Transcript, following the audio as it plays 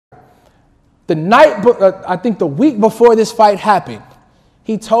I think the week before this fight happened,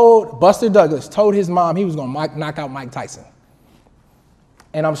 Buster Douglas told his mom he was going to knock out Mike Tyson.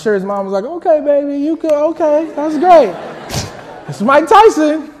 And I'm sure his mom was like, okay, baby, you could, okay, that's great. It's Mike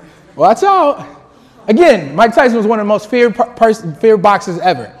Tyson. Watch out. Again, Mike Tyson was one of the most feared boxers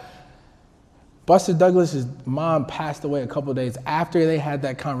ever. Buster Douglas' mom passed away a couple of days after they had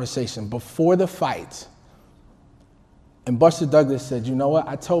that conversation, before the fight. And Buster Douglas said, you know what?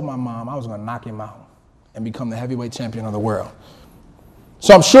 I told my mom I was going to knock him out and become the heavyweight champion of the world.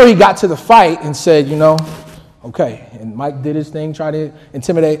 So I'm sure he got to the fight and said, okay. And Mike did his thing, tried to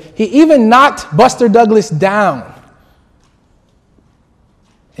intimidate. He even knocked Buster Douglas down.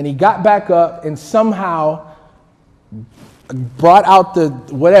 And he got back up and somehow brought out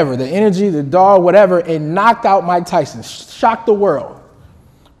the energy, the dog, whatever, and knocked out Mike Tyson. Shocked the world.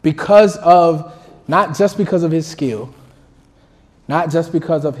 Not just because of his skill, not just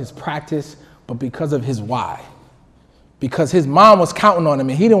because of his practice, but because of his why. Because his mom was counting on him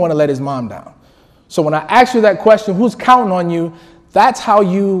and he didn't want to let his mom down. So when I ask you that question, who's counting on you? That's how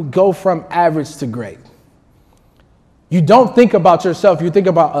you go from average to great. You don't think about yourself, you think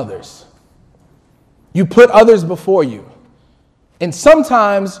about others. You put others before you. And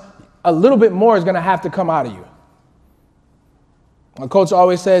sometimes a little bit more is going to have to come out of you. My coach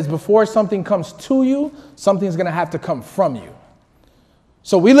always says, before something comes to you, something's going to have to come from you.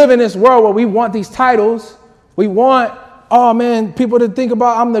 So we live in this world where we want these titles. We want, people to think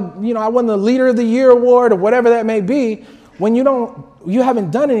about I won the Leader of the Year award or whatever that may be, when you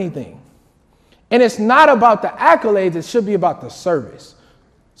haven't done anything. And it's not about the accolades, it should be about the service.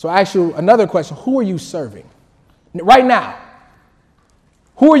 So I ask you another question. Who are you serving? Right now,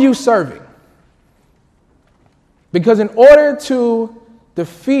 who are you serving? Because in order to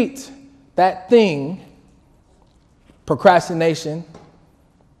defeat that thing, procrastination,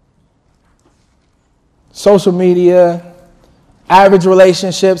 social media, average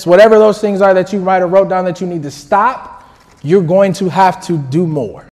relationships, whatever those things are that you might have wrote down that you need to stop, you're going to have to do more.